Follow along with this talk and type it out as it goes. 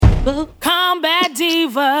Combat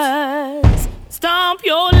divas, stomp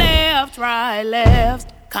your left, right,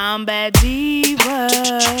 left. Combat divas.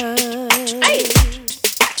 Hey.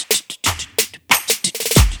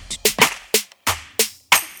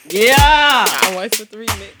 Yeah. I watched the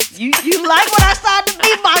remix. You like when I started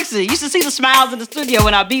beatboxing? You should see the smiles in the studio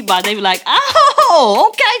when I beatbox. They be like, oh,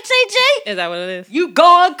 okay, TG. Is that what it is? You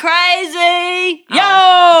going crazy.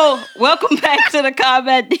 Oh. Yo, welcome back to the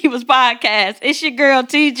Combat Divas podcast. It's your girl,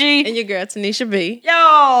 TG. And your girl, Tanisha B.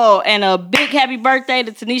 Yo, and a big happy birthday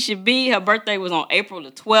to Tanisha B. Her birthday was on April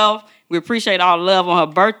the 12th. We appreciate all the love on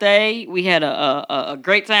her birthday. We had a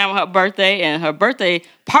great time on her birthday, and her birthday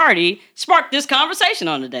party sparked this conversation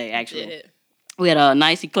on the day, actually. Yeah. We had a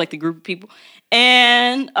nice eclectic group of people,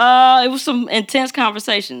 and it was some intense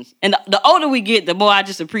conversations. And the older we get, the more I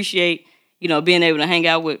just appreciate, being able to hang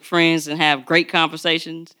out with friends and have great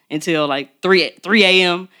conversations until like 3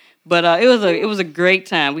 a.m. But it was a great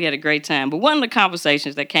time. We had a great time. But one of the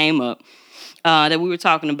conversations that came up that we were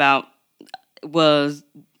talking about was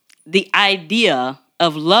the idea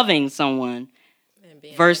of loving someone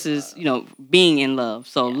versus, being in love.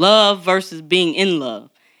 So love versus being in love.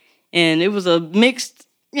 And it was a mixed,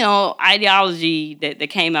 ideology that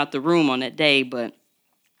came out the room on that day. But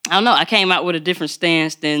I don't know. I came out with a different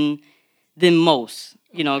stance than most,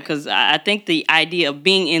 because I think the idea of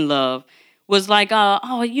being in love was like,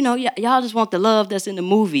 y'all just want the love that's in the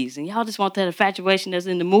movies. And y'all just want that infatuation that's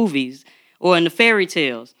in the movies or in the fairy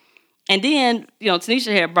tales. And then,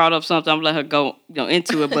 Tanisha had brought up something. I'm going to let her go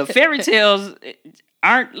into it. But fairy tales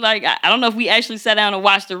aren't like, I don't know if we actually sat down and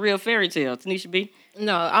watched the real fairy tale. Tanisha B?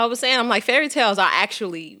 No, I was saying, I'm like, fairy tales are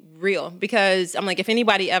actually real. Because I'm like, if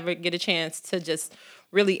anybody ever get a chance to just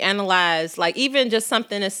really analyze, like even just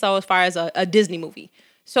something as far as a Disney movie.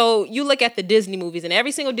 So you look at the Disney movies, and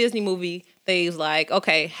every single Disney movie, they's like,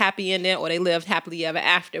 okay, happy ending, or they lived happily ever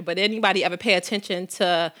after. But anybody ever pay attention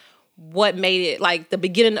to what made it, like the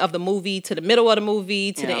beginning of the movie to the middle of the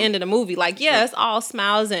movie to the end of the movie? Like, it's all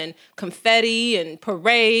smiles and confetti and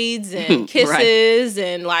parades and kisses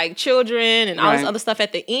and like children and all this other stuff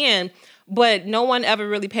at the end. But no one ever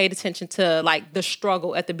really paid attention to like the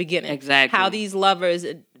struggle at the beginning. Exactly. How these lovers,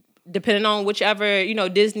 depending on whichever,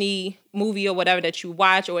 Disney movie or whatever that you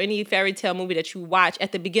watch, or any fairy tale movie that you watch,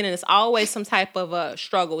 at the beginning, it's always some type of a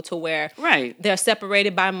struggle to where they're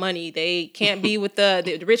separated by money. They can't be with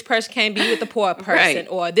the rich person can't be with the poor person,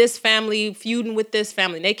 or this family feuding with this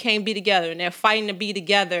family. They can't be together, and they're fighting to be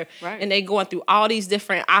together, and they going through all these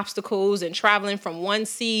different obstacles and traveling from one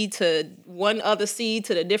sea to one other sea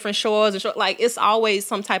to the different shores. And like, it's always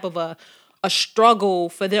some type of a struggle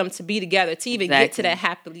for them to be together, to even get to that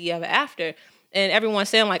happily ever after. And everyone's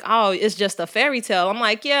saying like, oh, it's just a fairy tale. I'm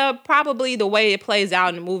like, yeah, probably the way it plays out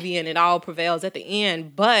in the movie and it all prevails at the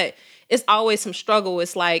end. But it's always some struggle.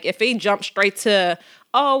 It's like if they jump straight to,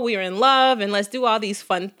 oh, we're in love and let's do all these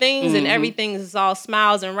fun things and everything is all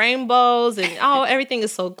smiles and rainbows and everything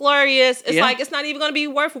is so glorious. It's like, it's not even going to be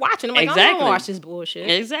worth watching. I'm like, I don't want to watch this bullshit.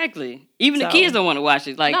 Exactly. Even the kids don't want to watch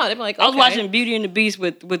it. Like, no, they're like, okay. I was watching Beauty and the Beast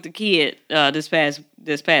with the kid this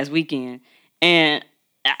past weekend, and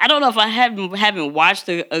I don't know if I haven't watched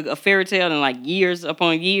a fairy tale in like years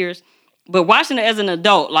upon years, but watching it as an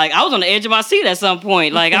adult, like I was on the edge of my seat at some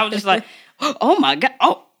point. Like I was just like, oh my God,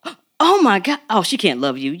 oh my God, oh, she can't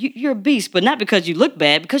love you. You're a beast, but not because you look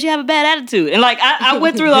bad, because you have a bad attitude. And like I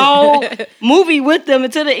went through the whole movie with them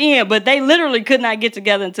until the end, but they literally could not get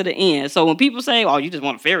together until the end. So when people say, oh, you just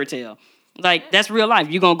want a fairy tale, like, that's real life.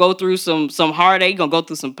 You're going to go through some heartache. You're going to go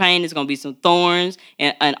through some pain. There's going to be some thorns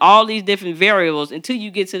and all these different variables until you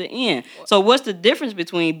get to the end. So what's the difference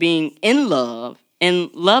between being in love and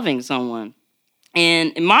loving someone?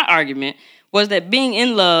 And my argument was that being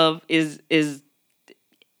in love is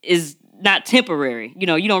not temporary. You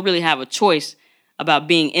don't really have a choice about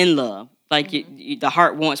being in love. Like, the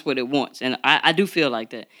heart wants what it wants. And I do feel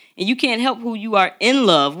like that. And you can't help who you are in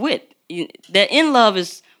love with. That in love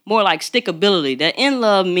is more like stickability. That in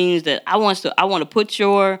love means that I want to put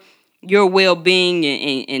your well-being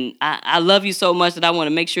and I love you so much that I want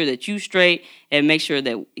to make sure that you straight and make sure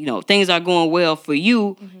that things are going well for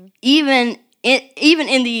you, even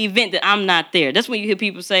in the event that I'm not there. That's when you hear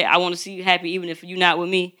people say, I want to see you happy even if you're not with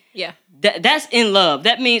me. Yeah. That's in love.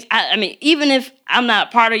 That means I mean, even if I'm not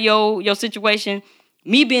part of your situation,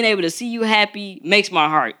 me being able to see you happy makes my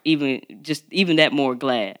heart even that more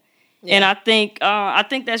glad. Yeah. And I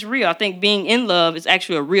think that's real. I think being in love is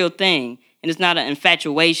actually a real thing, and it's not an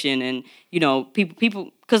infatuation. And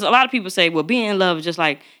people, because a lot of people say, well, being in love is just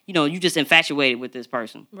like, you just infatuated with this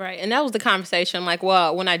person. Right. And that was the conversation. Like,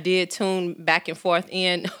 well, when I did tune back and forth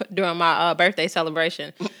in during my birthday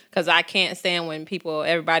celebration, because I can't stand when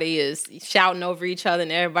everybody is shouting over each other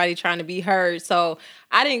and everybody trying to be heard. So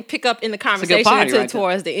I didn't pick up in the conversation until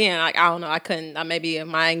towards the end. Like, I don't know. I couldn't. Maybe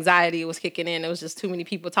my anxiety was kicking in. It was just too many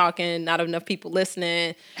people talking, not enough people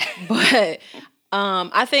listening. But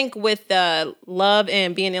I think with the love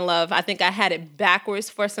and being in love, I think I had it backwards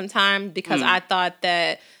for some time because I thought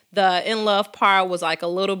that the in love part was like a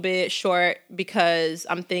little bit short because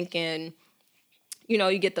I'm thinking,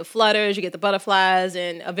 you get the flutters, you get the butterflies,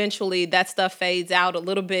 and eventually that stuff fades out a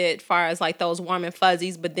little bit as far as like those warm and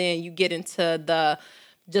fuzzies, but then you get into the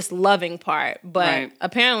just loving part. But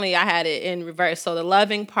apparently I had it in reverse. So the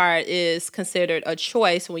loving part is considered a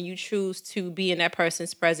choice when you choose to be in that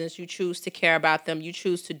person's presence, you choose to care about them, you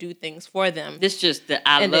choose to do things for them. This just the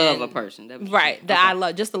I love a person. Right. I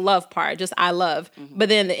love, just the love part, just I love. Mm-hmm. But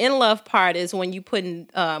then the in love part is when you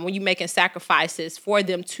when you making sacrifices for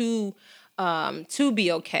them to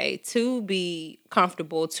be okay, to be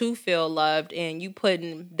comfortable, to feel loved, and you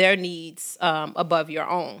putting their needs above your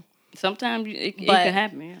own. Sometimes it can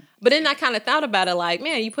happen, yeah. But then I kind of thought about it like,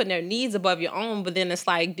 man, you putting their needs above your own, but then it's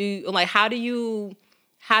like, how do you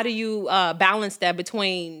balance that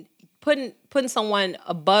between putting someone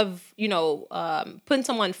above, putting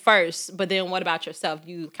someone first, but then what about yourself?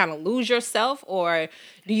 Do you kind of lose yourself, or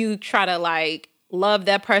do you try to like love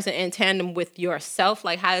that person in tandem with yourself?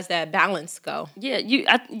 Like, how does that balance go?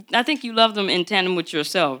 Yeah, I think you love them in tandem with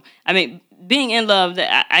yourself. I mean, being in love,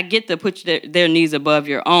 I get to put their needs above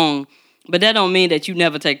your own, but that don't mean that you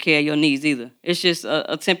never take care of your needs either. It's just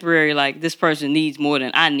a temporary, like, this person needs more than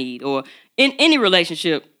I need. Or in any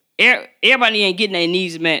relationship, everybody ain't getting their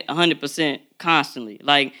needs met 100% constantly.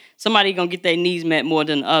 Like, somebody gonna get their needs met more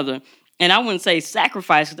than the other. And I wouldn't say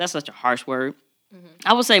sacrifice, because that's such a harsh word. Mm-hmm.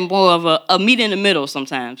 I would say more of a meet in the middle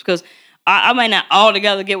sometimes, because I might not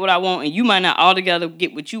altogether get what I want, and you might not altogether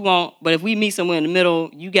get what you want. But if we meet somewhere in the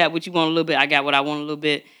middle, you got what you want a little bit, I got what I want a little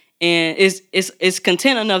bit, and it's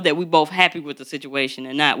content enough that we both happy with the situation,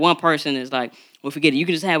 and not one person is like, well, forget it, you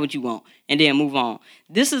can just have what you want and then move on.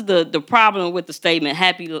 This is the problem with the statement,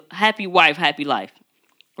 happy wife, happy life,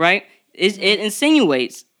 right? It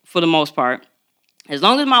insinuates, for the most part, as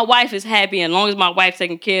long as my wife is happy and as long as my wife's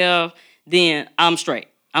taken care of, then I'm straight.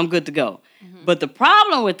 I'm good to go. Mm-hmm. But the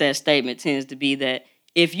problem with that statement tends to be that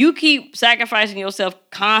if you keep sacrificing yourself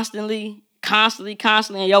constantly,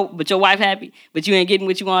 but your wife happy, but you ain't getting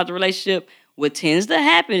what you want out of the relationship, what tends to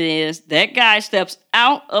happen is that guy steps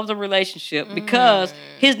out of the relationship because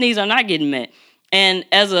his needs are not getting met. And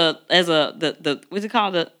as the what's it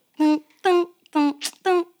called?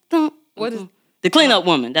 What is the cleanup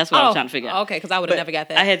woman? That's what I was trying to figure out. Okay, because I would have never got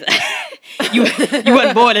that. I had you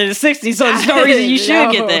wasn't born in the 60s, so there's no reason you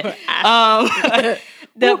should get that.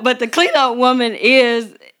 But the cleanup woman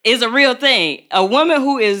is a real thing. A woman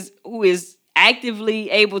who is actively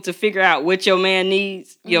able to figure out what your man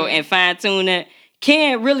needs, and fine tune it,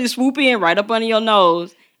 can really swoop in right up under your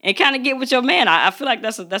nose and kind of get with your man. I feel like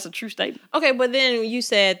that's a true statement. Okay, but then you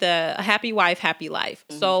said the happy wife, happy life.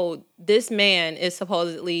 Mm-hmm. So this man is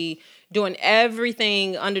supposedly doing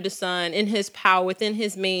everything under the sun in his power, within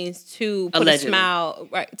his means, to put a smile,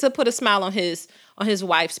 right? To put a smile on his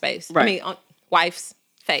wife's face. Right. I mean, on wife's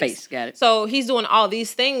face. Got it. So he's doing all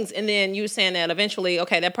these things, and then you saying that eventually,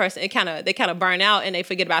 okay, that person, they kind of burn out and they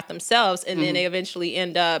forget about themselves, and then they eventually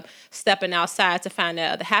end up stepping outside to find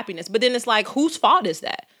that other happiness. But then it's like, whose fault is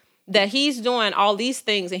that? That he's doing all these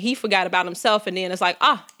things and he forgot about himself, and then it's like,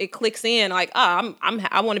 it clicks in like,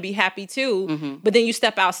 I want to be happy too. Mm-hmm. But then you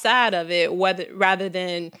step outside of it, rather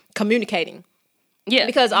than communicating. Yeah.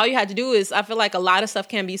 Because all you had to do is, I feel like a lot of stuff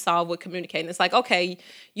can be solved with communicating. It's like, okay,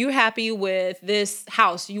 you're happy with this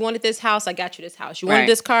house. You wanted this house, I got you this house. You wanted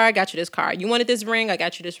this car, I got you this car. You wanted this ring, I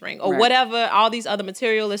got you this ring. Or whatever, all these other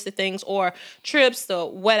materialistic things, or trips, or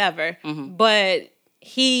whatever. Mm-hmm. But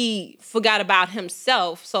he forgot about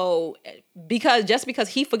himself. So because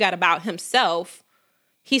he forgot about himself,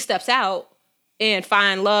 he steps out and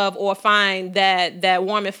find love or find that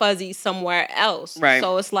warm and fuzzy somewhere else. Right.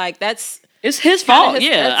 So it's like, it's his fault.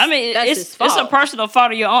 I mean, it's a personal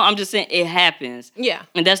fault of your own. I'm just saying it happens. Yeah.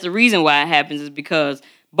 And that's the reason why it happens, is because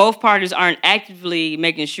both parties aren't actively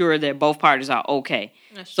making sure that both parties are okay.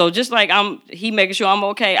 So just like he making sure I'm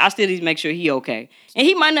okay, I still need to make sure he okay. And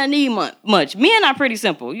he might not need much. Men are pretty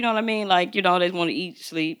simple. You know what I mean? Like, they want to eat,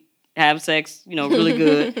 sleep, have sex, really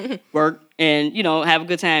good, work, and, have a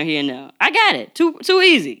good time here and there. I got it. Too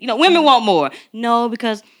easy. Women want more. No,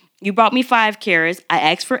 because you brought me 5 carrots. I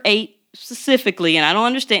asked for 8. specifically, and I don't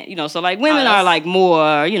understand, so like women are like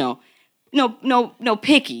more, no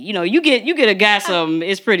picky. You get a guy something,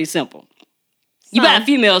 it's pretty simple. You buy a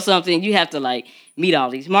female something, you have to like meet all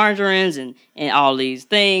these margarines and all these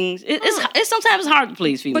things. It's sometimes hard to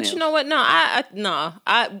please females. But you know what? No,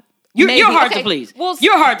 You're hard to please. Well,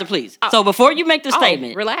 you're hard to please. So before you make the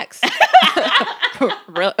statement, relax.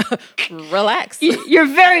 Relax. You're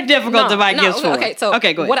very difficult to buy gifts for. Okay, so go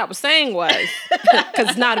ahead. What I was saying was, because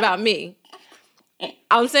it's not about me.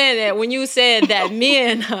 I'm saying that when you said that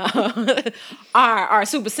men are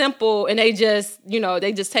super simple and they just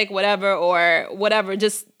take whatever,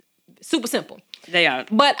 just super simple. They are.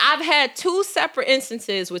 But I've had 2 separate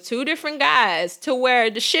instances with 2 different guys to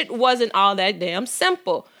where the shit wasn't all that damn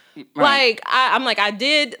simple. Right. Like I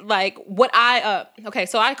did like what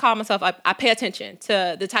so I call myself, I pay attention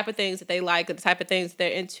to the type of things that they like, or the type of things that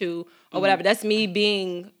they're into or whatever. That's me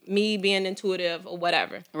being intuitive or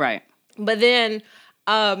whatever. Right. But then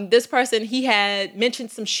this person, he had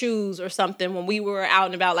mentioned some shoes or something when we were out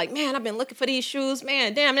and about, like, man, I've been looking for these shoes,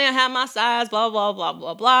 man, damn, they don't have my size, blah, blah, blah,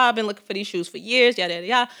 blah, blah. I've been looking for these shoes for years, yada, yada,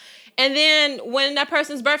 yada. And then when that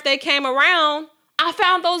person's birthday came around, I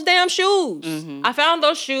found those damn shoes. Mm-hmm. I found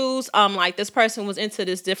those shoes. Like this person was into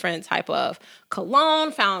this different type of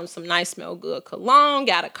cologne, found some nice smell good cologne,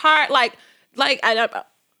 got a card,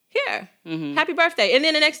 here, happy birthday. And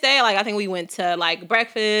then the next day, like, I think we went to like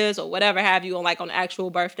breakfast or whatever have you on the actual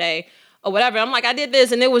birthday or whatever. I'm like, I did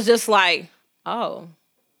this. And it was just like, oh,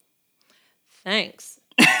 thanks.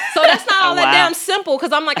 So that's not all that damn simple.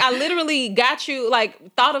 Cause I'm like, I literally got you,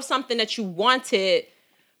 like, thought of something that you wanted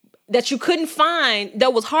that you couldn't find,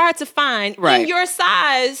 that was hard to find in your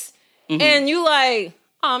size. Mm-hmm. And you like,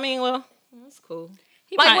 well, that's cool.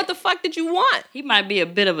 What the fuck did you want? He might be a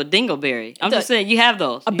bit of a dingleberry. I'm just saying, you have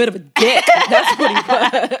those. A bit of a dick. That's what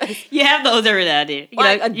he was. You have those every now and then.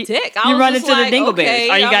 A dick. You run into the dingleberries. Okay,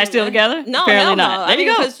 are you guys still together? No, apparently no. not. There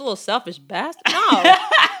you go. It's a little selfish bastard. No.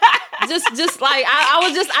 just like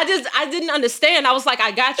I didn't understand. I was like,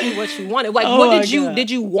 I got you what you wanted. Like, what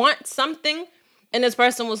did you want something? And this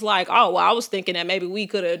person was like, oh, well, I was thinking that maybe we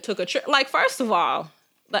could have took a trip. Like, first of all.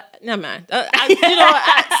 But never mind.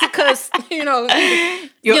 Because you're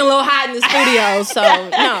getting a little hot in the studio, so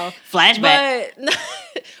no flashback.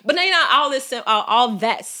 But they not all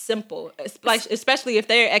that simple. Like, especially if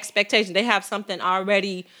their expectation, they have something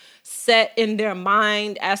already set in their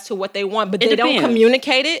mind as to what they want, but they don't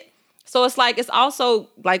communicate it. So it's like, it's also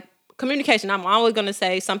like communication. I'm always going to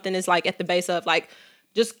say something is like at the base of like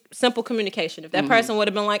just simple communication. If that person would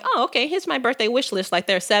have been like, oh, okay, here's my birthday wish list. Like,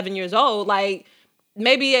 they're 7 years old, like.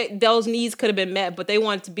 Maybe those needs could have been met, but they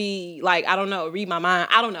wanted to be like, I don't know, read my mind.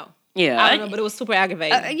 I don't know. Yeah. I don't know, but it was super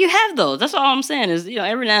aggravating. You have those. That's all I'm saying is,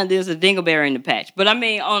 every now and then there's a dingleberry in the patch. But I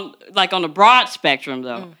mean, on the broad spectrum,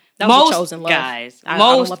 though, most guys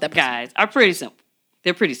are pretty simple.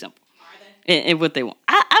 They're pretty simple in what they want.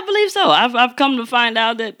 I believe so. I've come to find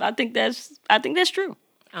out that I think that's true.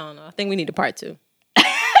 I don't know. I think we need a part 2.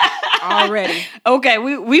 Already. Okay,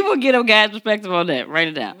 we will get a guy's perspective on that. Write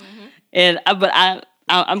it down. But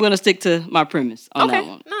I'm going to stick to my premise on that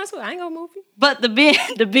one. No, that's what I ain't going to move you. But the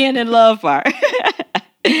being in love part,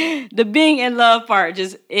 the being in love part,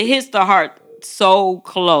 just it hits the heart so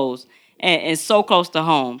close and so close to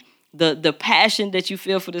home. The passion that you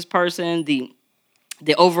feel for this person, the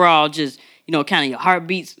overall just kind of your heart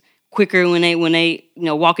beats quicker when they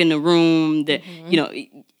walk in the room. That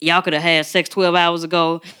y'all could have had sex 12 hours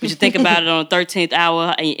ago, but you think about it on the 13th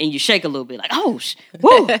hour and you shake a little bit like, oh,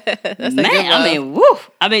 woo, man, woo.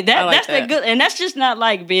 I mean, that's that good. And that's just not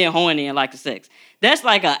like being horny and like the sex. That's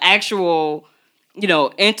like an actual,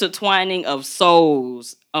 intertwining of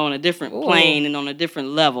souls on a different plane and on a different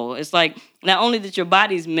level. It's like not only that your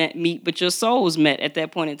bodies meet, but your souls met at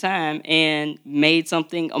that point in time and made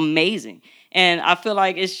something amazing. And I feel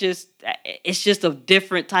like it's just a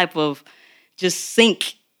different type of just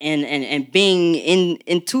sync and being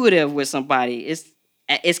intuitive with somebody.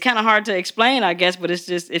 It's kind of hard to explain, I guess, but it's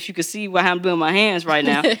just, if you could see what I'm doing with my hands right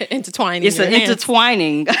now. Intertwining. It's an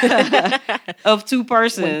intertwining of two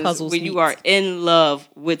persons when you are in love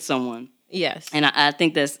with someone. Yes. And I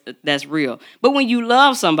think that's real. But when you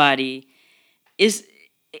love somebody, it's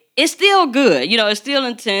still good. It's still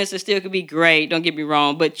intense. It still could be great. Don't get me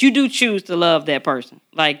wrong. But you do choose to love that person.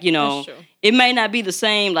 Like, it may not be the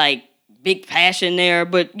same, like, big passion there,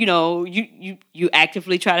 but you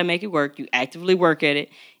actively try to make it work. You actively work at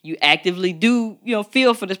it. You actively do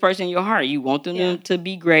feel for this person in your heart. You want them to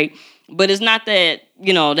be great, but it's not that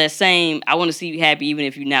that same I want to see you happy even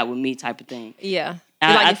if you're not with me type of thing. Yeah,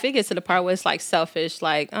 you figure to the part where it's like selfish,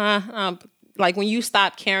 like like when you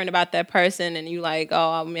stop caring about that person and you like,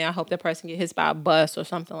 oh man, I hope that person get hit by a bus or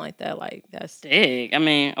something like that. Like that's big. I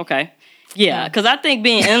mean, okay. Yeah, because I think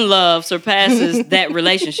being in love surpasses that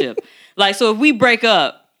relationship. Like, so if we break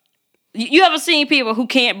up, you ever seen people who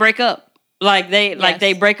can't break up? Like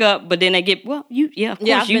they break up, but then they get you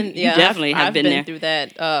definitely have been there through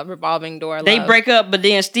that revolving door. They break up, but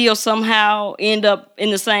then still somehow end up in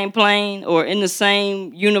the same plane or in the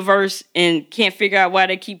same universe, and can't figure out why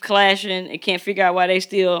they keep clashing, and can't figure out why they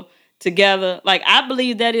still together. Like I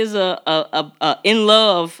believe that is a in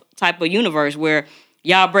love type of universe where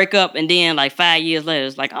y'all break up, and then like 5 years later,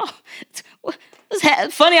 it's like, oh.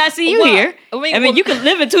 It's funny I see you here. I mean, you can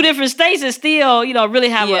live in two different states and still, really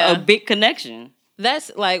have a big connection.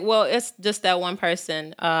 That's like, it's just that one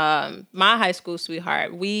person. My high school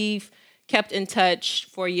sweetheart. We've kept in touch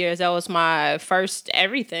for years. That was my first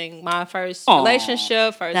everything. My first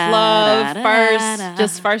relationship, first love,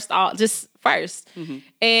 first. Mm-hmm.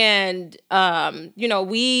 And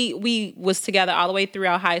we was together all the way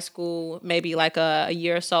throughout high school. Maybe like a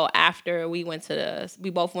year or so after we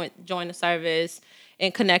both joined the service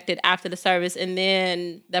and connected after the service, and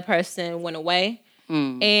then that person went away.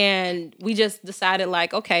 And we just decided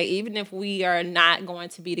like, okay, even if we are not going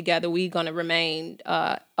to be together, we're going to remain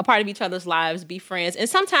a part of each other's lives, be friends. And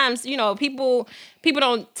sometimes people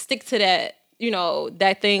don't stick to that.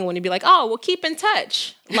 That thing when you be like, oh, well, keep in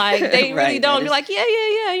touch. Like, they really don't be like,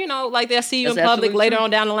 yeah. Like, they'll see you in public later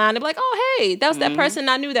on down the line. They'll be like, oh, hey, that was that person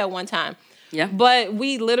I knew that one time. Yeah. But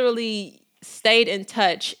we literally stayed in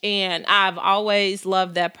touch, and I've always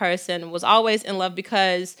loved that person, was always in love,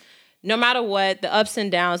 because no matter what, the ups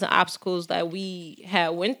and downs and obstacles that we had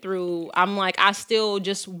went through, I'm like, I still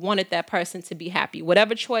just wanted that person to be happy.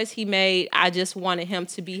 Whatever choice he made, I just wanted him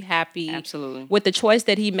to be happy. Absolutely. With the choice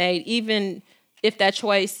that he made, even if that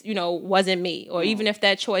choice, wasn't me, or even if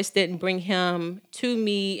that choice didn't bring him to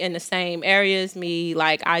me in the same area as me,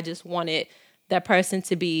 like, I just wanted that person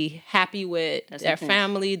to be happy with their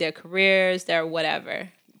family, their careers, their whatever.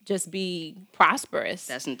 Just be prosperous.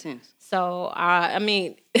 That's intense. So, and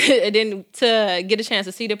then to get a chance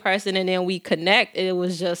to see the person and then we connect, it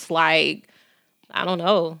was just like, I don't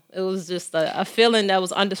know. It was just a feeling that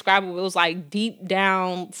was undescribable. It was like deep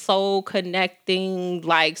down soul connecting,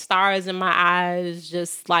 like stars in my eyes,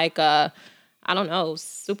 just like I don't know,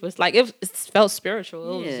 super, like it felt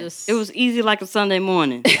spiritual. It was easy like a Sunday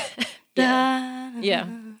morning. Yeah.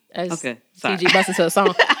 Okay. Sorry. CG busting to a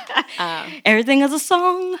song. Everything is a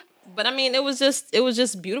song. But I mean, it was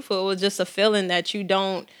just beautiful. It was just a feeling that you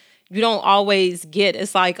don't always get.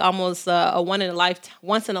 It's like almost a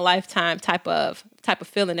once in a lifetime type of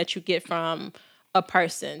feeling that you get from a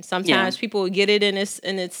person. Sometimes people get it and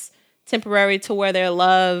it's temporary to where their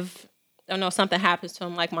love, I don't know, something happens to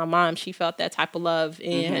them. Like my mom, she felt that type of love,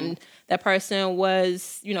 and that person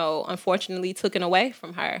was, unfortunately taken away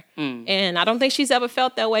from her. And I don't think she's ever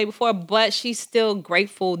felt that way before, but she's still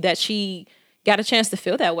grateful that she got a chance to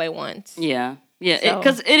feel that way once. Yeah,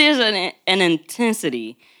 because it is an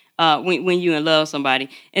intensity when you in love with somebody,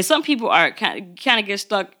 and some people are kind of get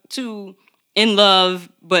stuck too in love,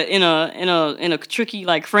 but in a tricky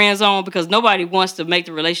like friend zone, because nobody wants to make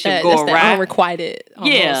the relationship go awry. Unrequited.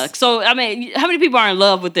 Almost. Yeah. So I mean, how many people are in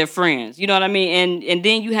love with their friends? You know what I mean? And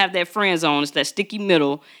then you have that friend zone. It's that sticky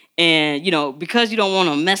middle, and because you don't want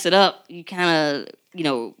to mess it up, you kind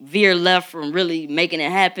of veer left from really making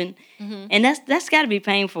it happen, and that's got to be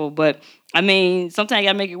painful. But I mean, sometimes you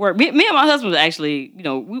got to make it work. Me and my husband actually,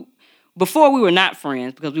 before we were not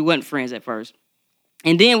friends, because we weren't friends at first.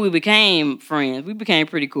 And then we became friends. We became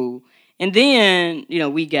pretty cool. And then,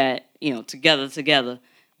 we got, together.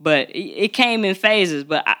 But it came in phases.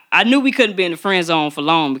 But I knew we couldn't be in the friend zone for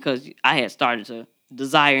long, because I had started to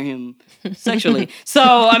desire him sexually. So,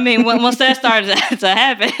 I mean, once that started to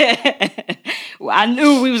happen, I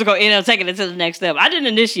knew we was going to end up taking it to the next step. I didn't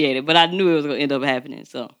initiate it, but I knew it was going to end up happening.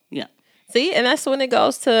 So, yeah. See, and that's when it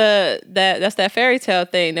goes to that's that fairy tale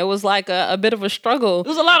thing. There was like a bit of a struggle. It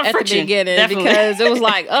was a lot of friction at the beginning, definitely. Because it was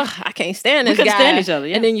like, I can't stand this guy. Stand each other,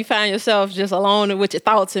 yeah. And then you find yourself just alone with your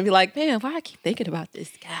thoughts and be like, man, why I keep thinking about this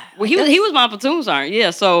guy? Well, he was my platoon sergeant,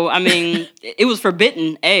 yeah. So I mean, it was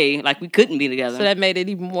forbidden. Like we couldn't be together. So that made it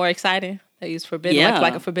even more exciting. That he was forbidden,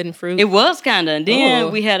 like a forbidden fruit. It was kind of. And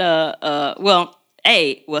then we had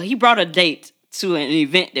he brought a date to an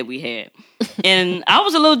event that we had. And I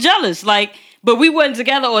was a little jealous, but we wasn't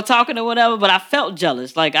together or talking or whatever, but I felt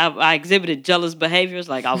jealous. Like I exhibited jealous behaviors.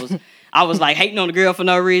 Like I was like hating on the girl for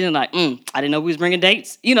no reason. Like, I didn't know we was bringing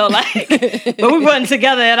dates, but we wasn't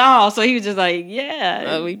together at all. So he was just like,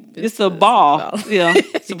 it's a ball.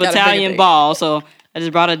 It's a battalion ball. So I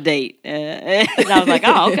just brought a date. And I was like,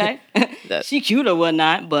 oh, okay. She cute or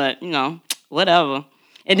whatnot, but, whatever.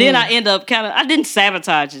 And then I end up I didn't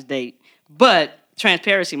sabotage this date, but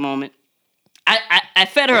transparency moment. I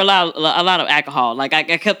fed her a lot of alcohol. Like,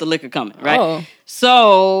 I kept the liquor coming, right? Oh.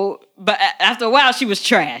 So, but after a while, she was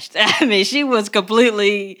trashed. I mean, she was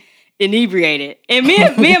completely inebriated. And me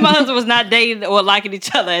and my husband was not dating or liking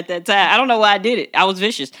each other at that time. I don't know why I did it. I was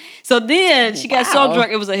vicious. So then she got so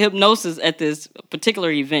drunk, it was a hypnosis at this particular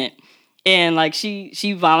event. And like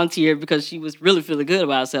she volunteered because she was really feeling good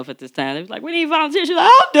about herself at this time. They was like, we need volunteers. She's like,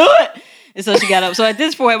 I'll do it. And so she got up. So at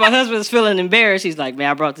this point, my husband was feeling embarrassed. He's like, man,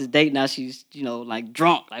 I brought this date. Now she's, like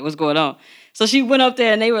drunk. Like, what's going on? So she went up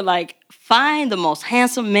there and they were like, find the most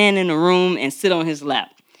handsome man in the room and sit on his lap.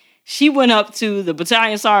 She went up to the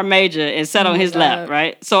battalion sergeant major and sat on his lap,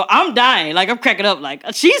 right? So I'm dying. Like, I'm cracking up. Like,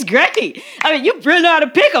 she's great. I mean, you really know how to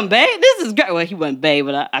pick him, babe. This is great. Well, he wasn't babe,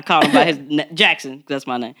 but I called him by his Jackson. That's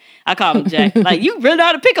my name. I called him Jack. Like, you really know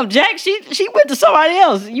how to pick him, Jack. She went to somebody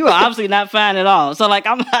else. You were obviously not fine at all. So, like,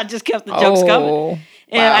 I just kept the jokes coming.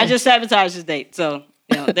 And I just sabotaged his date. So,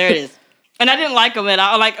 there it is. And I didn't like him at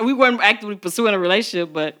all. Like, we weren't actively pursuing a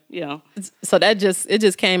relationship, but, So it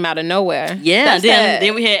just came out of nowhere. Yeah,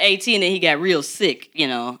 then we had 18 and he got real sick,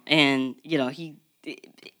 and,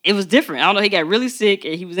 it was different. I don't know, he got really sick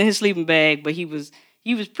and he was in his sleeping bag, but he was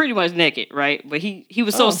pretty much naked, right? But he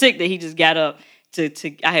was so sick that he just got up to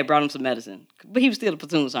I had brought him some medicine. But he was still a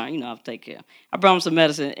platoon sergeant, I have to take care of him. I brought him some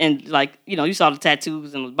medicine and, like, you saw the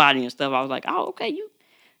tattoos on his body and stuff. I was like, oh, okay,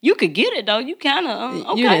 you could get it, though. You kind of,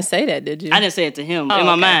 okay. You didn't say that, did you? I didn't say it to him. In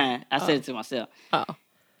my mind, I said it to myself. Oh.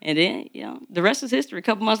 And then, the rest is history. A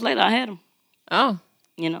couple months later, I had him. Oh.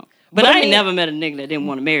 But I ain't never met a nigga that didn't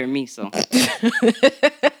want to marry me, so.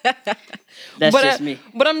 That's just me.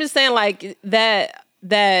 But I'm just saying, like, that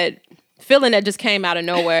feeling that just came out of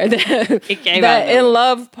nowhere, that in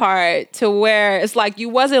love part, to where it's like you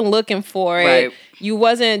wasn't looking for it. Right. You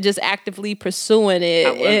wasn't just actively pursuing it.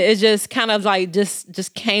 It just kind of like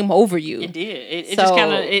just came over you. It did. It just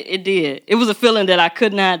kind of it did. It was a feeling that I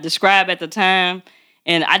could not describe at the time,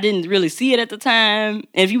 and I didn't really see it at the time.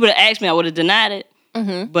 And if you would have asked me, I would have denied it.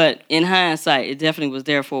 Mm-hmm. But in hindsight, it definitely was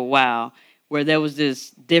there for a while, where there was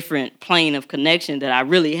this different plane of connection that I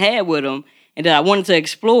really had with him. And that I wanted to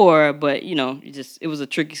explore, but it was a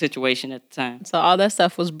tricky situation at the time. So all that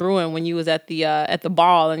stuff was brewing when you was at the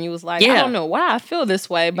ball, and you was like, I don't know why I feel this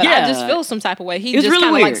way, but I just feel some type of way. He just really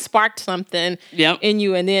kind of like sparked something in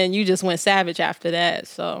you, and then you just went savage after that.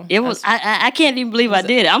 So it was. I can't even believe I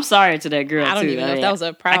did it. I'm sorry to that girl. I don't even know if that was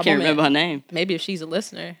a problem. I can't remember her name. Maybe if she's a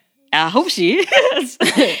listener. I hope she is.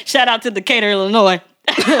 Shout out to Decatur, Illinois.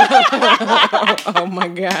 Oh my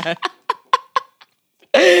God.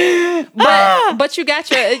 But you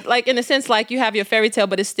got your, like, in a sense, like, you have your fairy tale,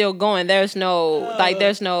 but it's still going. There's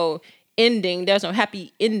no ending. There's no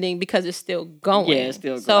happy ending because it's still going. Yeah, it's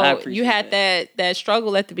still going. So you had that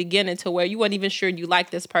struggle at the beginning to where you weren't even sure you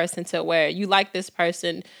liked this person, to where you liked this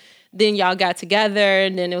person. Then y'all got together,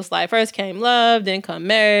 and then it was like, first came love, then come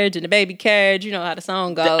marriage, and the baby carriage. You know how the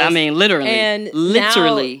song goes. I mean, literally. And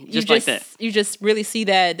literally, just like that. You just really see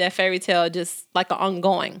that fairy tale just like an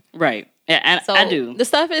ongoing. Right. Yeah, so I do. The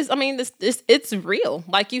stuff is, I mean, it's real.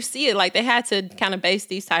 Like, you see it. Like, they had to kind of base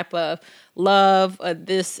these type of love,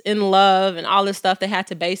 this in love, and all this stuff. They had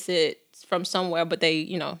to base it from somewhere, but they,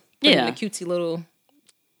 put in the cutesy little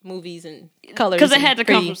movies and colors. Because it had to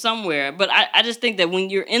come from somewhere. But I just think that when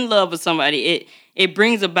you're in love with somebody, it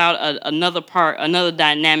brings about another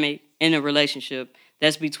dynamic in a relationship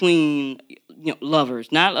that's between lovers,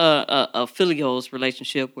 not a filial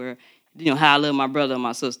relationship where, how I love my brother or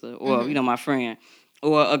my sister, or, my friend,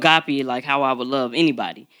 or agape, like how I would love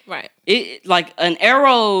anybody. Right. It like an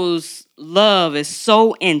Eros love is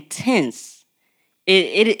so intense.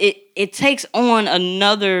 It takes on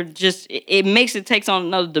another, takes on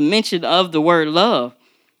another dimension of the word love.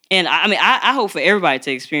 And I mean, I hope for everybody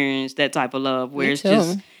to experience that type of love where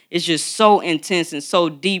it's just so intense and so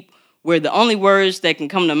deep, where the only words that can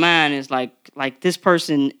come to mind is like this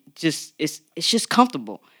person just, it's just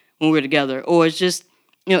comfortable when we're together, or it's just,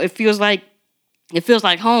 it feels like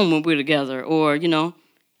home when we're together, or,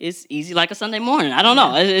 it's easy like a Sunday morning. I don't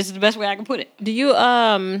know. It's the best way I can put it. Do you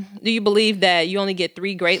believe that you only get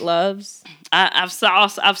 3 great loves? I've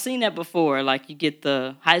seen that before. Like, you get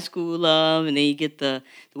the high school love, and then you get the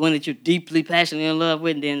one that you're deeply passionately in love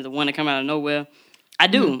with, and then the one that come out of nowhere. I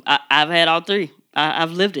do. Mm-hmm. I've had all 3.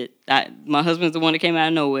 I've lived it. My husband's the one that came out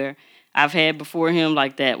of nowhere. I've had before him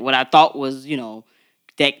like that, what I thought was,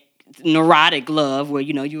 that neurotic love where,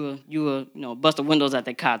 you were bust the windows at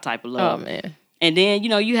that car type of love. Oh, man. And then,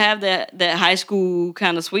 you have that high school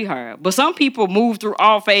kind of sweetheart. But some people move through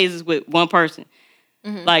all phases with one person.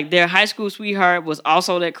 Mm-hmm. Like their high school sweetheart was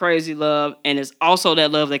also that crazy love, and it's also that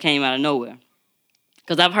love that came out of nowhere.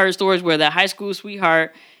 Because I've heard stories where that high school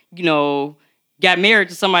sweetheart, got married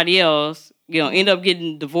to somebody else, end up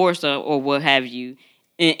getting divorced or what have you,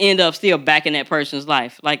 and end up still back in that person's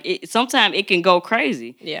life. Like sometimes it can go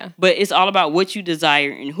crazy. Yeah. But it's all about what you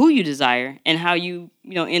desire and who you desire and how you,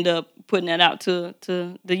 end up putting that out to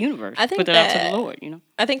the universe. I think put that out to the Lord,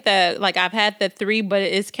 I think that like I've had the 3, but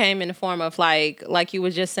it came in the form of like you were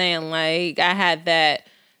just saying, like I had that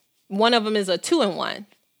one of them is a 2-in-1.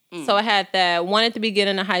 So I had that one at the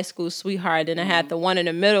beginning of high school, sweetheart, and I had the one in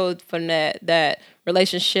the middle from that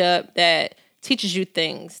relationship that teaches you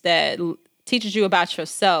things, that teaches you about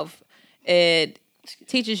yourself. It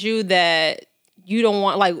teaches you that you don't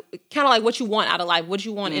want, like, kind of like what you want out of life, what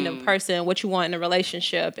you want in a person, what you want in a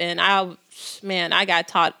relationship. And I got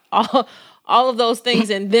taught all of those things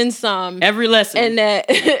and then some. Every lesson. And that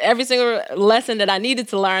every single lesson that I needed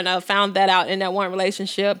to learn, I found that out in that one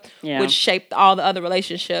relationship, which shaped all the other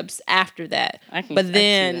relationships after that. But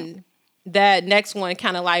then that next one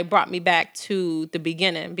kind of like brought me back to the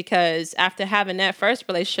beginning, because after having that first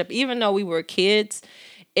relationship, even though we were kids,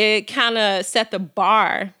 it kind of set the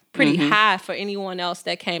bar pretty high for anyone else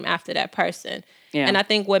that came after that person. Yeah. And I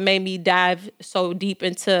think what made me dive so deep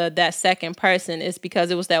into that second person is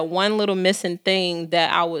because it was that one little missing thing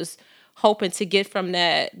that I was hoping to get from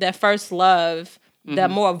that first love, the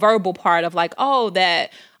more verbal part of like, oh,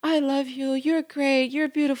 that I love you, you're great, you're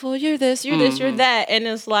beautiful, you're this, you're this, you're that. And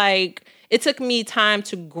it's like, it took me time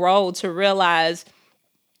to grow, to realize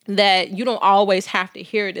that you don't always have to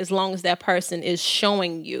hear it as long as that person is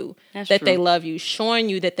showing you they love you, showing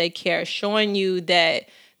you that they care, showing you that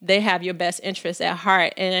they have your best interests at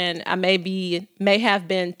heart. And I may have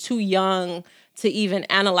been too young to even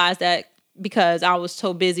analyze that, because I was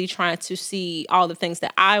so busy trying to see all the things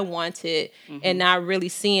that I wanted and not really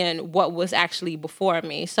seeing what was actually before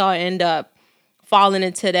me. So I end up falling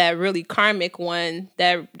into that really karmic one,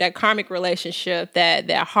 that karmic relationship, that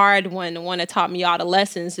hard one, the one that taught me all the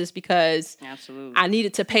lessons, is because I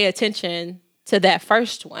needed to pay attention to that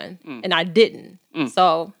first one, and I didn't.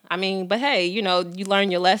 So, I mean, but hey, you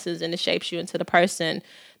learn your lessons, and it shapes you into the person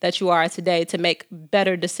that you are today, to make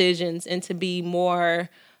better decisions and to be more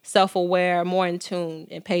self-aware, more in tune,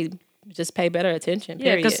 and pay better attention,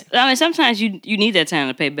 period. Yeah, because sometimes you need that time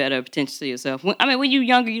to pay better attention to yourself. When you're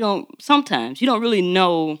younger, you don't really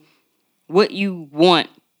know what you want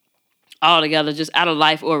altogether, just out of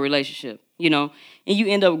life or a relationship, and you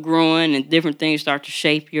end up growing, and different things start to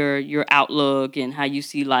shape your outlook and how you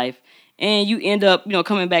see life, and you end up,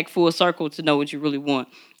 coming back full circle to know what you really want.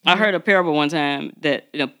 I heard a parable one time that,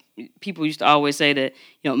 people used to always say that,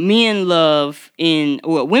 women love in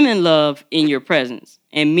your presence,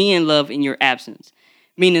 and men love in your absence.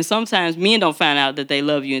 Meaning sometimes men don't find out that they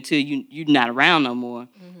love you until you're not around no more.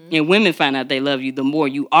 And women find out they love you the more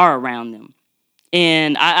you are around them.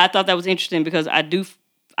 And I thought that was interesting, because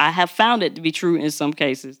I have found it to be true in some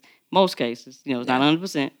cases, most cases. It's not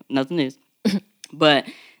 100%, nothing is. But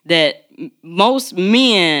that most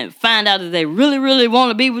men find out that they really, really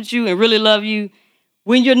want to be with you and really love you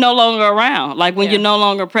when you're no longer around, like when you're no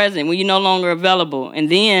longer present, when you're no longer available. And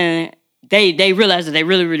then they realize that they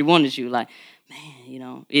really, really wanted you. Like,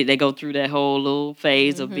 man, they go through that whole little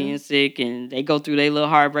phase of being sick, and they go through their little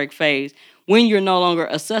heartbreak phase when you're no longer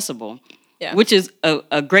accessible, which is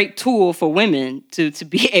a great tool for women to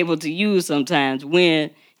be able to use sometimes when,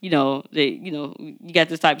 you got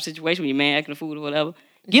this type of situation when your man acting a fool or whatever.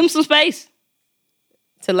 Give them some space.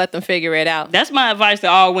 To let them figure it out. That's my advice to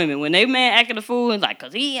all women. When they man acting a fool, it's like,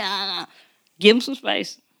 cause give them some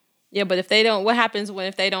space. Yeah, but if they don't, what happens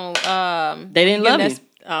if they don't? They didn't love you.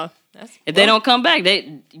 If they don't come back,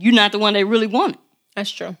 you're not the one they really wanted.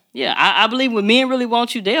 That's true. Yeah, I believe when men really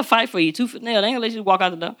want you, they'll fight for you tooth and nail. They ain't gonna let you walk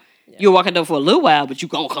out the door. Yeah. You'll walk out the door for a little while, but you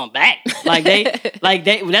gonna come back. That's when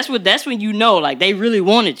like they really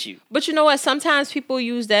wanted you. But you know what? Sometimes people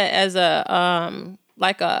use that as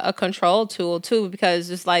a control tool too, because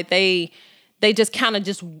it's like they just kind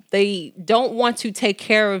of they don't want to take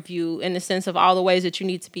care of you in the sense of all the ways that you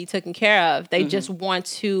need to be taken care of. They just want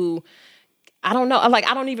to, I don't know,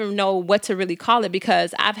 I don't even know what to really call it,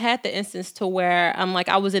 because I've had the instance to where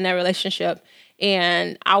I was in that relationship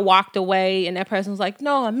and I walked away, and that person was like,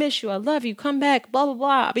 no, I miss you, I love you, come back, blah, blah,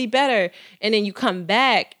 blah, I'll be better. And then you come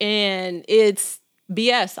back and it's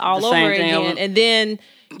BS all over again. And then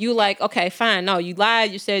you like, okay, fine. No, you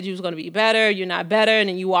lied. You said you was going to be better. You're not better. And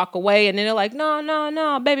then you walk away. And then they're like,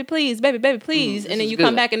 no, baby, please. And then you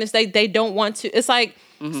come back and it's they don't want to. It's like,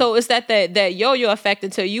 so it's that yo-yo effect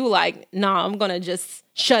until you like, no, I'm going to just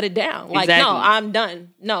shut it down. Like, no, I'm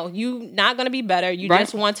done. No, you not going to be better. You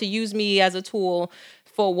just want to use me as a tool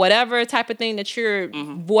for whatever type of thing that you're,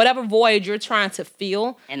 whatever void you're trying to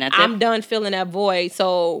fill. And I'm done filling that void.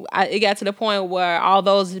 So it got to the point where all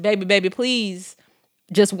those baby, please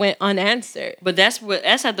just went unanswered. But that's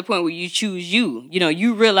at the point where you choose you. You know,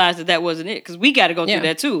 you realize that wasn't it. Because we got to go through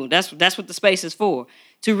that too. That's what the space is for.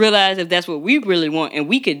 To realize if that's what we really want and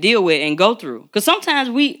we could deal with and go through. Because sometimes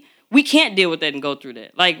we can't deal with that and go through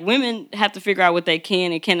that. Like, women have to figure out what they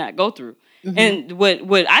can and cannot go through. And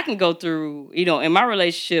what I can go through, you know, in my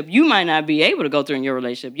relationship, you might not be able to go through in your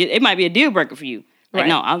relationship. It might be a deal breaker for you. Like,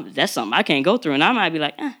 no, that's something I can't go through. And I might be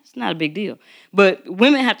like, it's not a big deal. But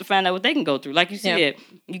women have to find out what they can go through. Like you said,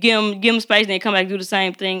 you give them space and they come back and do the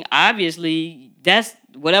same thing. Obviously, that's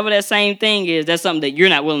whatever that same thing is, that's something that you're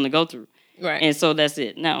not willing to go through. Right. And so that's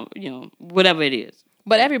it. Now, you know, whatever it is.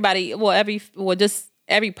 But everybody, just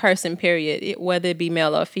every person, period, whether it be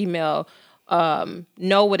male or female,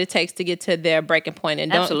 know what it takes to get to their breaking point.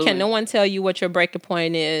 And can no one tell you what your breaking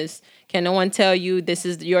point is? Can no one tell you this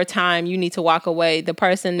is your time, you need to walk away? The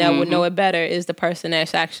person that would know it better is the person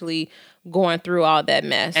that's actually going through all that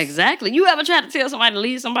mess. Exactly. You ever tried to tell somebody to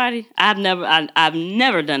leave somebody? I've never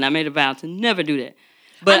done that. I made a vow to never do that.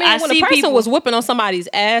 But I mean, when a person was whipping on somebody's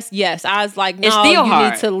ass, yes, I was like, no, it's still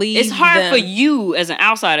hard. Need to leave. It's hard for you as an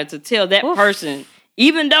outsider to tell that person,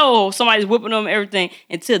 even though somebody's whipping them and everything,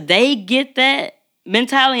 until they get that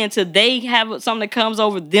mentality, until they have something that comes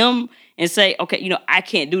over them and say, okay, you know, I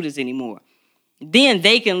can't do this anymore. Then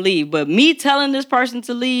they can leave. But me telling this person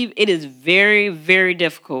to leave, it is very, very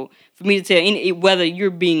difficult for me to tell whether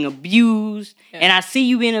you're being abused, and I see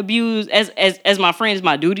you being abused. As my friend, it's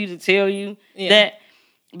my duty to tell you that.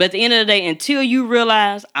 But at the end of the day, until you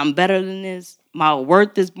realize I'm better than this, my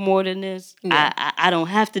worth is more than this, I don't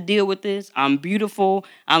have to deal with this. I'm beautiful.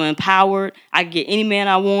 I'm empowered. I can get any man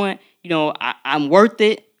I want. You know, I'm worth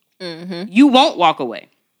it. You won't walk away.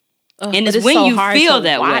 And it's when you feel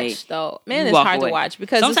that way, though. Man, it's hard to watch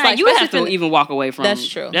because sometimes it's like, you have to even walk away from. That's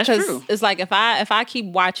true. That's true. It's like if I keep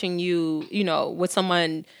watching you, you know, with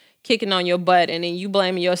someone kicking on your butt and then you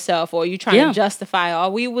blaming yourself or you trying to justify,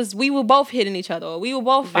 or we were both hitting each other, or we were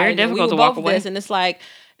both fighting, very difficult to walk away. And it's like,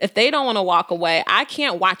 if they don't want to walk away, I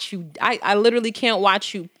can't watch you. I literally can't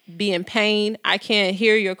watch you be in pain. I can't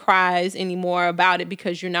hear your cries anymore about it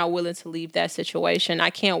because you're not willing to leave that situation.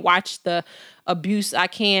 I can't watch the abuse. I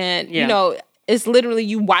can't, you know, it's literally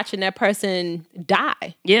you watching that person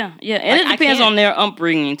die. Yeah. And it depends on their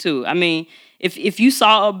upbringing too. I mean, if you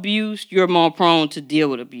saw abuse, you're more prone to deal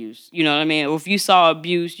with abuse. You know what I mean? Or if you saw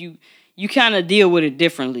abuse, you kind of deal with it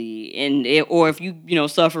differently, or if you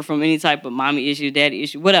suffer from any type of mommy issue, daddy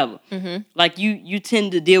issue, whatever. Like you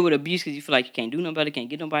tend to deal with abuse because you feel like you can't do nobody,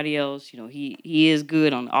 can't get nobody else. You know, he is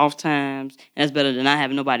good on the off times, and that's better than not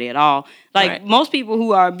having nobody at all. Like most people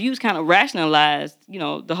who are abused kind of rationalize,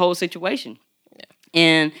 the whole situation.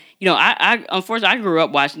 And, I unfortunately, I grew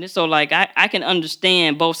up watching it. So, like, I can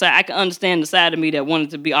understand both sides. I can understand the side of me that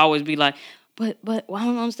wanted to always be like, but well, I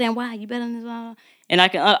don't understand why. You better than this. And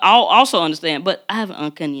I'll also understand, but I have an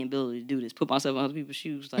uncanny ability to do this, put myself in other people's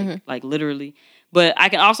shoes, like literally. But I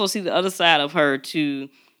can also see the other side of her, too,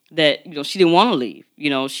 that, she didn't want to leave.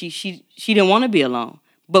 She didn't want to be alone.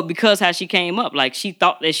 But because how she came up, like, she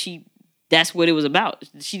thought that that's what it was about.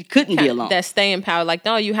 She couldn't be alone. That staying power. Like,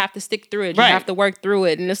 no, you have to stick through it. You have to work through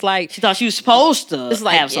it. And it's like... She thought she was supposed to have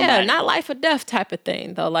somebody. Yeah, not life or death type of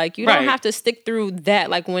thing, though. Like, you don't have to stick through that.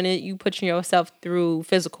 Like, when you put yourself through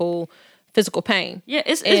physical pain. Yeah,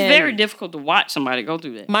 it's very difficult to watch somebody go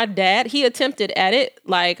through that. My dad, he attempted at it.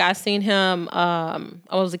 Like, I seen him... I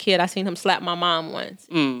was a kid. I seen him slap my mom once.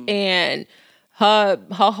 And... Her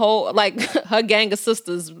whole, like, her gang of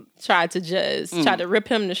sisters tried to rip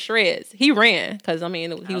him to shreds. He ran because,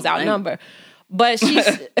 he was outnumbered. But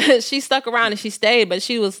she stuck around and she stayed, but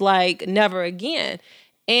she was like, never again.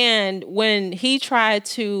 And when he tried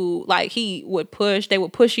to, like, they would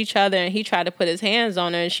push each other, and he tried to put his hands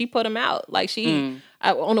on her, and she put him out. Like,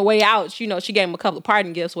 on the way out, she gave him a couple of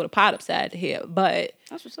parting gifts with a pot upside the head. But,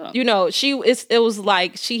 that's what's up. It was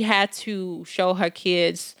like she had to show her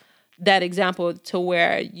kids that example to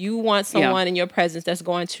where you want someone in your presence that's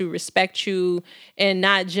going to respect you, and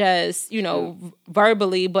not just,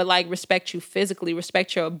 verbally, but like respect you physically,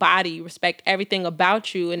 respect your body, respect everything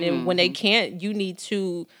about you. And then when they can't, you need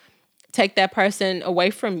to take that person away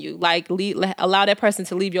from you, like allow that person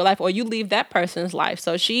to leave your life, or you leave that person's life.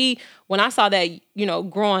 So when I saw that,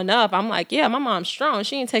 growing up, I'm like, yeah, my mom's strong.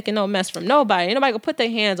 She ain't taking no mess from nobody. Ain't nobody gonna put their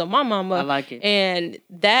hands on my mama. I like it. And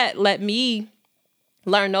that let me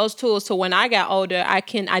learn those tools, so when I got older, I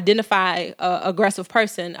can identify a aggressive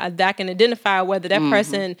person. I can identify whether that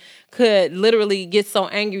person could literally get so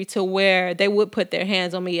angry to where they would put their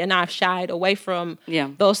hands on me, and I've shied away from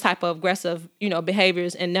those type of aggressive,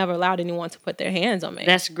 behaviors, and never allowed anyone to put their hands on me.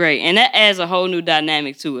 That's great, and that adds a whole new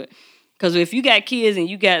dynamic to it. Because if you got kids and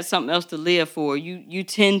you got something else to live for, you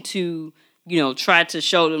tend to try to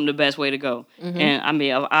show them the best way to go. And I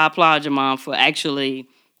mean, I applaud your mom for actually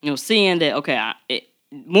seeing that. Okay,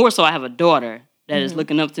 more so, I have a daughter that is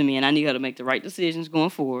looking up to me, and I need her to make the right decisions going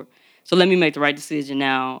forward. So let me make the right decision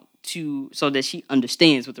now so that she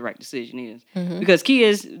understands what the right decision is. Because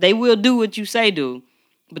kids, they will do what you say do,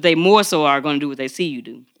 but they more so are going to do what they see you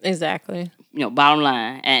do. Exactly. Bottom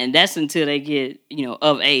line. And that's until they get,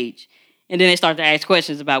 of age. And then they start to ask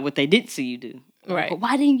questions about what they did see you do. Right. But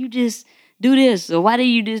why didn't you just do this, or why did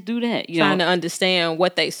you just do that? Trying to understand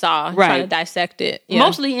what they saw, right. Trying to dissect it. Yeah.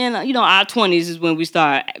 Mostly in our 20s is when we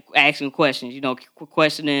start asking questions.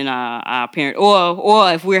 Questioning our parent,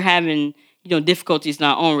 or if we're having difficulties in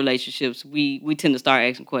our own relationships, we tend to start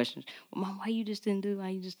asking questions. Well, Mom, why you just didn't do? Why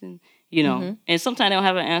you just didn't? And sometimes they don't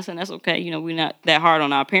have an answer, and that's okay. We're not that hard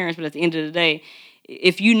on our parents, but at the end of the day,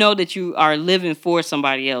 if you know that you are living for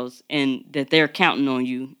somebody else and that they're counting on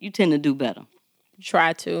you, you tend to do better.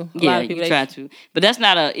 Try to. A lot of people try to. But that's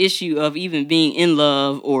not an issue of even being in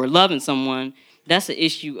love or loving someone. That's an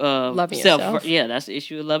issue of loving yourself. Yeah, that's the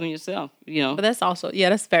issue of loving yourself. But that's also,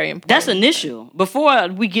 that's very important. That's initial. Before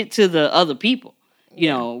we get to the other people,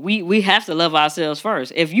 we have to love ourselves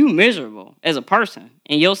first. If you miserable as a person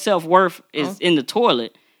and your self-worth is in the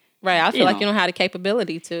toilet. Right, I feel like you don't have the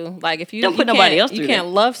capability to. Like, if you don't put nobody else through you can't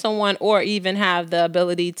love someone or even have the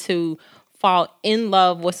ability to fall in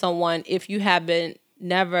love with someone if you haven't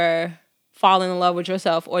never fallen in love with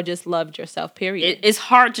yourself or just loved yourself, period. It's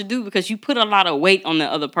hard to do because you put a lot of weight on the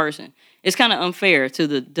other person. It's kind of unfair to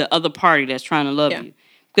the other party that's trying to love you,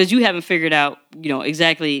 because you haven't figured out,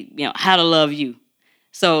 exactly, how to love you.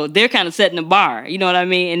 So they're kind of setting the bar, you know what I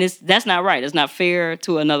mean? And that's not right. It's not fair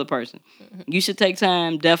to another person. You should take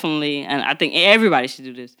time, definitely, and I think everybody should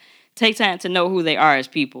do this. Take time to know who they are as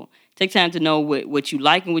people. Take time to know what you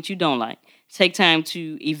like and what you don't like. Take time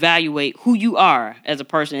to evaluate who you are as a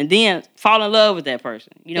person, and then fall in love with that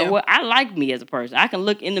person. What? I like me as a person. I can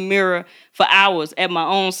look in the mirror for hours at my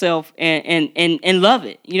own self and love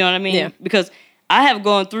it. You know what I mean? Yeah. Because I have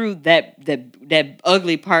gone through that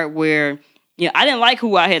ugly part where I didn't like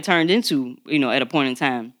who I had turned into. At a point in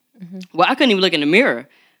time, well, I couldn't even look in the mirror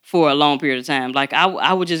for a long period of time. Like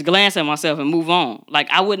I would just glance at myself and move on. Like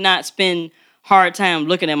I would not spend hard time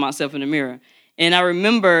looking at myself in the mirror. And I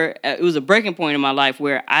remember it was a breaking point in my life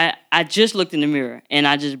where I just looked in the mirror and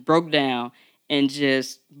I just broke down and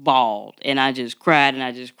just bawled. And I just cried and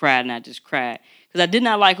I just cried and I just cried. Because I did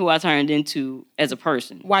not like who I turned into as a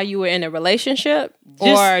person. While you were in a relationship?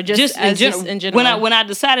 Or just in general? When I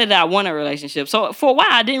decided that I wanted a relationship. So for a while,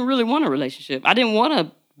 I didn't really want a relationship. I didn't want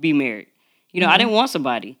to be married. I didn't want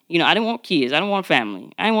somebody. I didn't want kids. I didn't want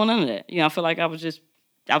family. I didn't want none of that. I feel like I was just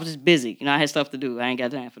busy. I had stuff to do. I ain't got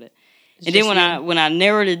time for that. And then when I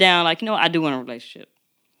narrowed it down, like, I do want a relationship.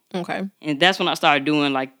 Okay. And that's when I started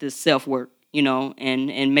doing like this self-work,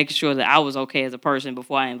 and making sure that I was okay as a person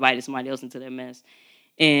before I invited somebody else into that mess.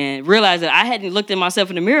 And realized that I hadn't looked at myself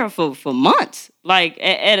in the mirror for months, like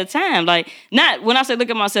at a time. Like, not when I say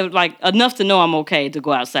look at myself, like enough to know I'm okay to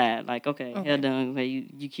go outside. Like, okay. Hell done, okay,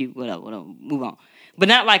 you cute, whatever, move on. But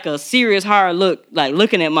not like a serious hard look, like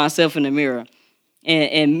looking at myself in the mirror.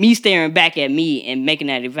 And me staring back at me and making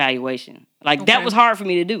that evaluation. Like, that was hard for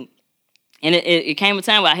me to do. And it came a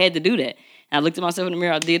time where I had to do that. And I looked at myself in the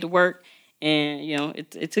mirror, I did the work, and,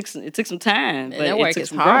 it took some time. But that work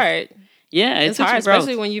is hard. Growth. Yeah, it's hard,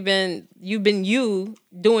 especially when you've been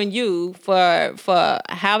doing you for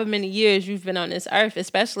however many years you've been on this earth,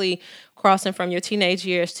 especially crossing from your teenage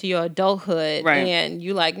years to your adulthood. Right. And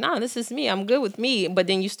you like, no, this is me. I'm good with me. But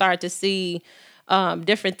then you start to see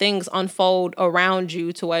different things unfold around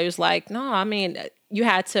you to where it's like, no, I mean, you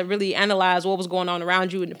had to really analyze what was going on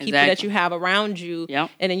around you and the people that you have around you. Yep.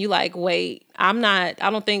 And then you like, wait, I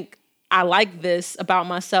don't think I like this about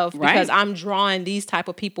myself because I'm drawing these type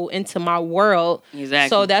of people into my world. Exactly.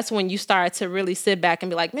 So that's when you start to really sit back and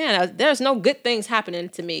be like, man, there's no good things happening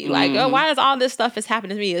to me. Like, oh, why is all this stuff is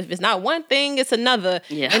happening to me? If it's not one thing, it's another.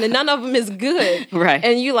 Yeah. And then none of them is good. Right.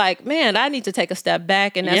 And you like, man, I need to take a step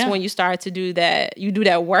back. And that's when you start to do that. You do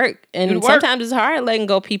that work. And sometimes it's hard letting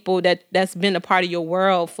go people that's been a part of your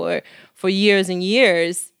world for years and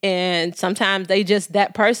years. And sometimes they just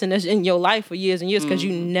that person that's in your life for years and years because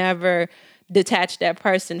you never detached that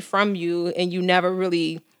person from you and you never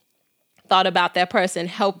really thought about that person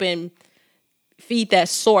helping feed that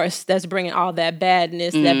source that's bringing all that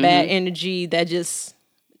badness, that bad energy, that just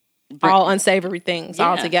all unsavory things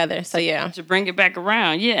all together. So to bring it back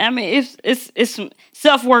around. Yeah, I mean it's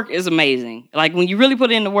self-work is amazing. Like when you really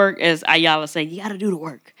put in the work, as Ayala say, you got to do the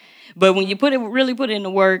work. But when you really put in the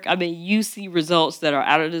work, I mean, you see results that are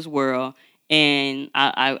out of this world, and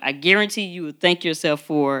I guarantee you would thank yourself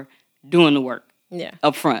for doing the work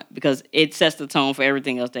up front because it sets the tone for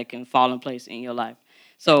everything else that can fall in place in your life.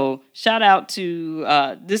 So shout out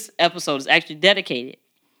to this episode is actually dedicated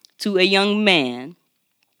to a young man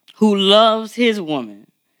who loves his woman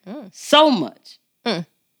so much.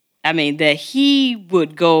 I mean, that he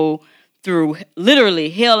would go through literally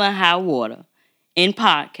hell and high water in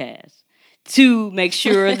podcasts to make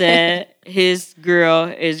sure that his girl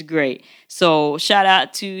is great. So shout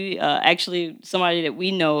out to actually somebody that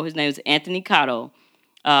we know. His name is Anthony Cotto.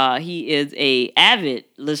 He is a avid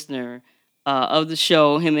listener of the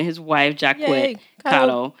show, him and his wife, Jacquette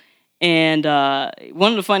Cotto. And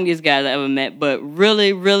one of the funniest guys I ever met. But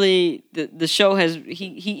really, really, the show has,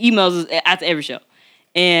 he emails us after every show.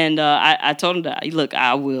 And I told him that, look,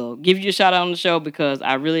 I will give you a shout out on the show because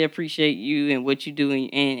I really appreciate you and what you do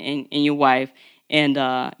and your wife. And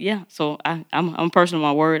so I'm a person of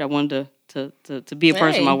my word. I wanted to be a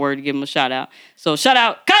person of my word to give him a shout out. So shout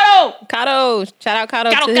out Cotto! Shout out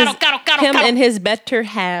Cotto to him and his better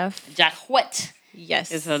half. Jacquette.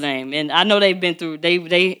 Yes. Is her name. And I know they went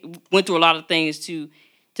through a lot of things to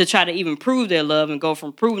try to even prove their love and go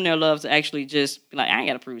from proving their love to actually just be like, I ain't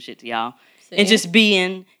got to prove shit to y'all. And just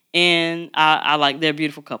being, and I like they're a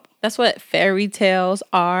beautiful couple. That's what fairy tales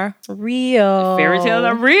are real. Fairy tales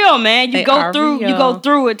are real, man. You go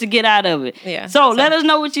through it to get out of it. Yeah. So let us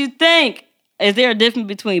know what you think. Is there a difference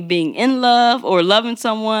between being in love or loving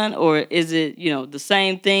someone, or is it the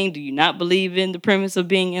same thing? Do you not believe in the premise of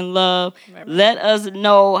being in love? Right. Let us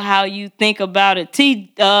know how you think about it.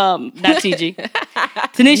 Not TG,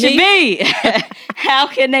 Tanisha B. How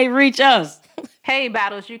can they reach us? Hey,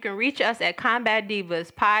 Battles, you can reach us at Combat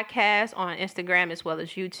Divas Podcast on Instagram as well as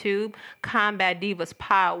YouTube. Combat Divas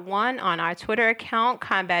Pod 1 on our Twitter account.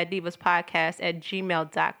 Combat Divas Podcast at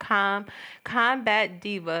gmail.com. Combat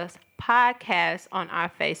Divas Podcast on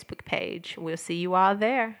our Facebook page. We'll see you all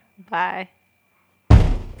there. Bye.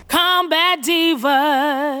 Combat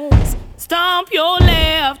Divas. Stomp your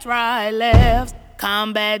left, right, left.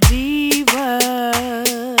 Combat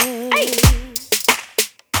Divas.